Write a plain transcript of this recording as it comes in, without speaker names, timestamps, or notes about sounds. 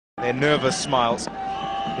their nervous smiles.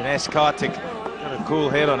 Ganesh Karthik got a cool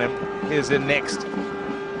head on him. Here's the next.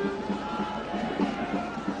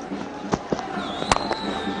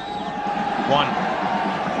 One.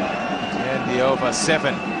 And the over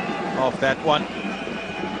 7 off that one.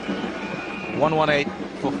 118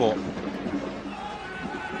 for 4.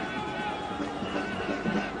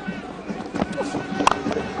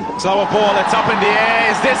 Slower ball, it's up in the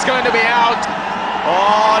air. Is this going to be out?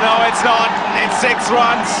 Oh, no, it's not. It's 6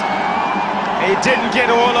 runs. He didn't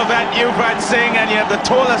get all of that, Yuvraj Singh, and you have the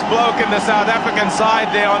tallest bloke in the South African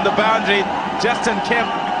side there on the boundary, Justin Kemp,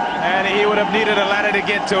 and he would have needed a ladder to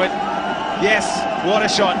get to it. Yes, what a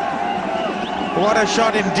shot. What a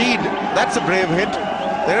shot indeed. That's a brave hit.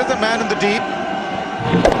 There is a man in the deep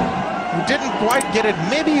who didn't quite get it.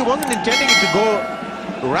 Maybe he wasn't intending it to go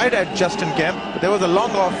right at Justin Kemp. There was a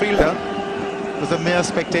long off-fielder. It was a mere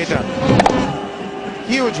spectator.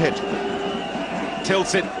 Huge hit.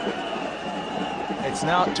 Tilts it. It's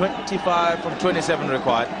now 25 from 27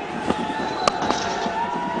 required.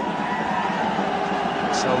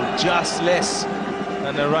 So just less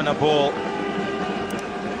than a runner ball.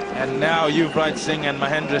 And now Yuvraj Singh and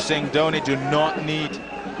Mahendra Singh Dhoni do not need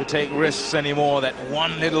to take risks anymore. That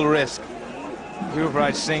one little risk.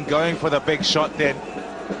 Yuvraj Singh going for the big shot then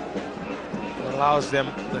allows them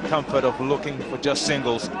the comfort of looking for just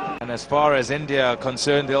singles. And as far as India are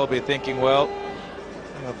concerned, they'll be thinking, well,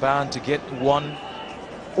 we're bound to get 1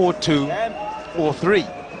 or 2 or 3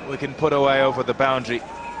 we can put away over the boundary.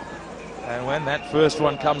 And when that first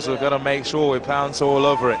one comes, we've got to make sure we pounce all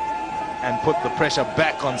over it and put the pressure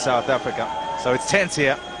back on South Africa. So it's tense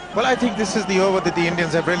here. Well, I think this is the over that the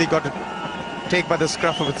Indians have really got to take by the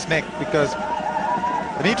scruff of its neck, because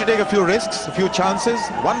they need to take a few risks, a few chances.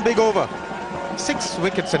 One big over. 6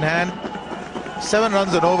 wickets in hand, 7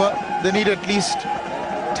 runs and over. They need at least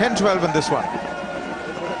 10-12 in this one.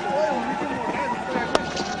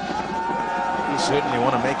 You certainly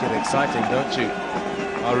want to make it exciting, don't you,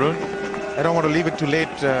 Arun? I don't want to leave it too late,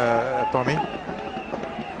 Tommy.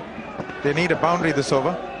 They need a boundary this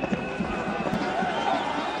over.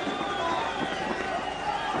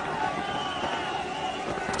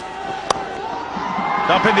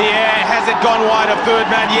 Up in the air, has it gone wide of third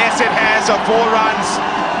man? Yes, it has, of 4 runs.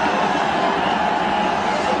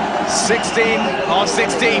 16 or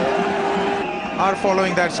 16. Are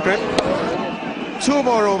following that script. 2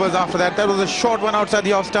 more overs after that. That was a short one outside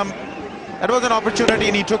the off stump. That was an opportunity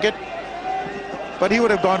and he took it. But he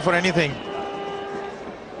would have gone for anything.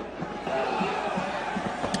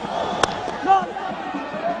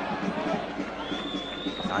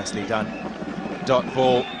 Nicely done. Dot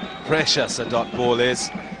ball. Precious a dot ball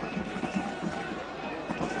is.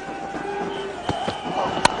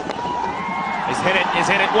 He's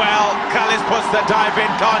hit it well. Kallis puts the dive in,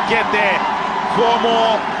 can't get there. 4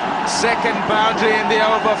 more. Second boundary in the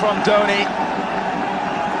over from Dhoni.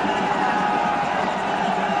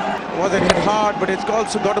 Wasn't hit hard, but it's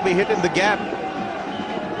also got to be hit in the gap.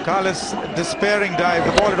 Kallis, despairing dive.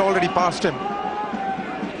 The ball had already passed him.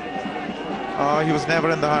 Oh, he was never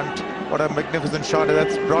in the hunt. What a magnificent shot.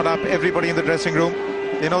 That's brought up everybody in the dressing room.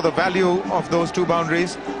 They know the value of those 2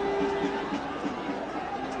 boundaries.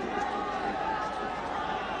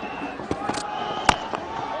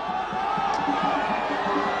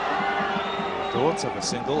 Thoughts of a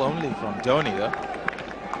single only from Dhoni though.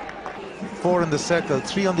 4 in the circle,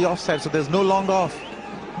 3 on the offside, so there's no long off.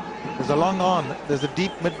 There's a long on, there's a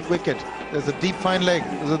deep mid wicket, there's a deep fine leg.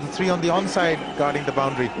 Those are the 3 on the onside guarding the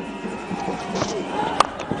boundary.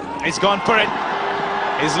 He's gone for it.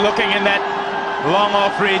 He's looking in that long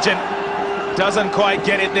off region. Doesn't quite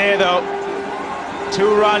get it there though.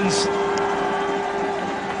 2 runs.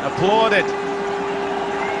 Applauded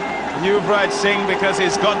Yuvraj Singh because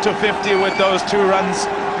he's got to 50 with those 2 runs.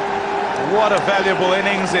 What a valuable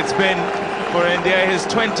innings it's been for India. His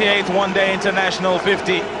 28th one-day international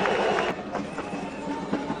 50.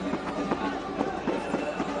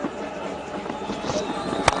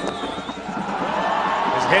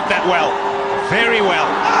 Hit that well, very well.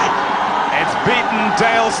 It's beaten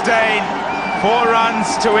Dale Steyn. 4 runs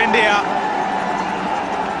to India.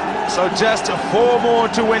 So just 4 more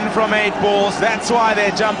to win from 8 balls. That's why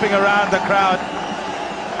they're jumping around the crowd.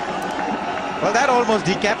 Well, that almost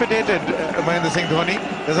decapitated Mahendra Singh Dhoni.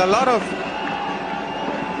 There's a lot of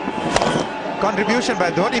contribution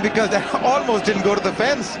by Dhoni because that almost didn't go to the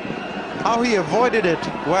fence. How he avoided it.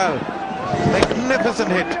 Well,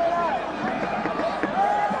 magnificent hit.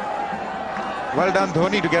 Well done,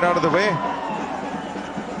 Dhoni, to get out of the way.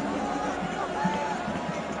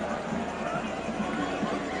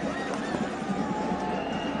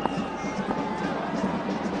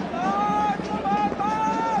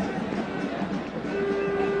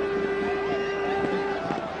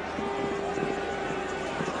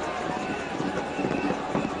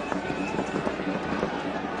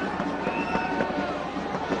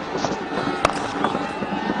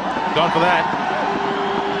 Gone for that.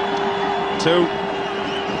 2.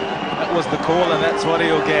 That was the call, and that's what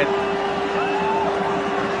he'll get.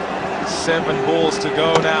 7 balls to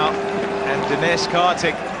go now, and Dinesh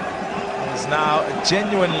Karthik is now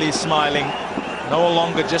genuinely smiling, no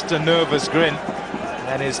longer just a nervous grin,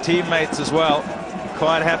 and his teammates as well,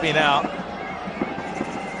 quite happy now.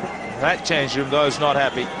 That change room, those not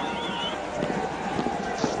happy.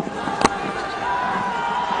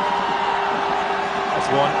 That's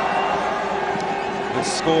 1. The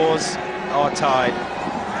scores are tied.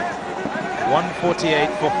 148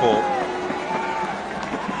 for 4.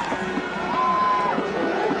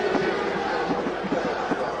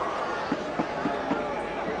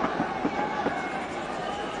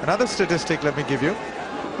 Another statistic, let me give you.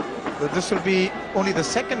 This will be only the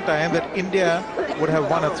second time that India would have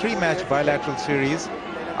won a 3-match bilateral series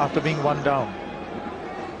after being 1 down.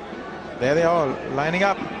 There they are, lining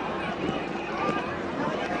up.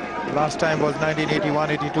 Last time was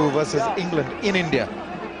 1981-82 versus England in India.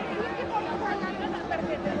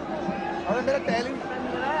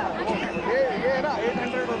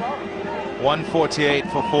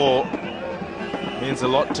 $148 for 4 means a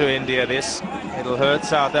lot to India. This it'll hurt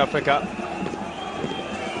South Africa,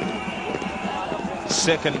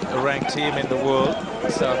 second-ranked team in the world,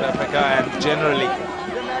 South Africa, and generally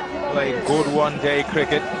play good one-day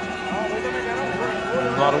cricket.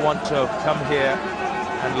 Will not want to have come here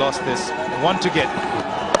and lost this. Want to get.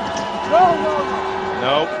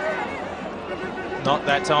 No, not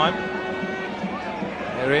that time.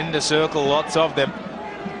 They're in the circle, lots of them.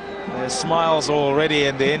 There's smiles already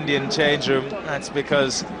in the Indian change room. That's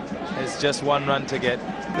because there's just 1 run to get.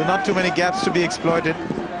 There are not too many gaps to be exploited.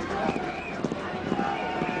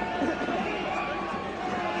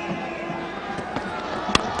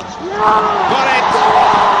 Got it!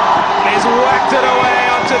 He's whacked it away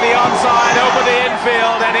onto the onside over the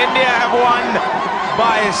infield, and India have won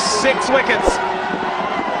by 6 wickets.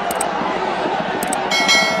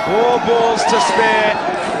 4 balls to spare.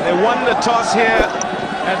 They won the toss here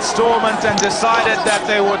at Stormont and decided that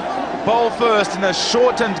they would bowl first in a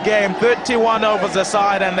shortened game, 31 overs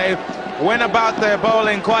aside, and they went about their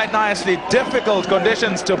bowling quite nicely. Difficult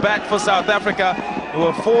conditions to bat for South Africa, who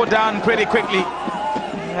were 4 down pretty quickly,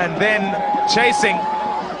 and then chasing.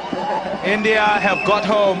 India have got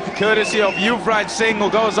home courtesy of Yuvraj Singh, who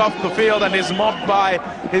goes off the field and is mobbed by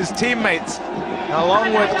his teammates,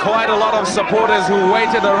 along with quite a lot of supporters who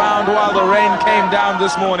waited around while the rain came down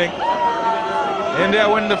this morning. India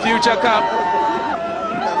win the Future Cup.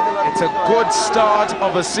 It's a good start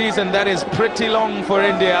of a season that is pretty long for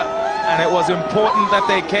India, and it was important that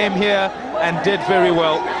they came here and did very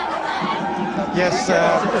well. Yes,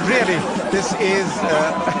 really, this is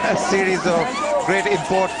a series of great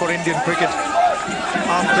import for Indian cricket.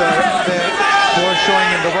 After their poor showing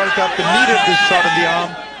in the World Cup, they needed this shot in the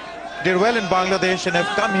arm. Did well in Bangladesh and have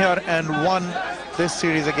come here and won this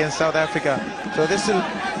series against South Africa. So this will,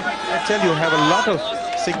 I tell you, have a lot of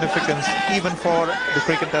significance even for the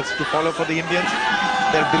cricket that's to follow for the Indians.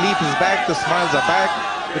 Their belief is back, the smiles are back,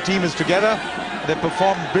 the team is together, they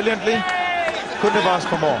performed brilliantly, couldn't have asked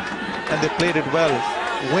for more, and they played it well,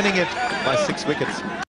 winning it by 6 wickets.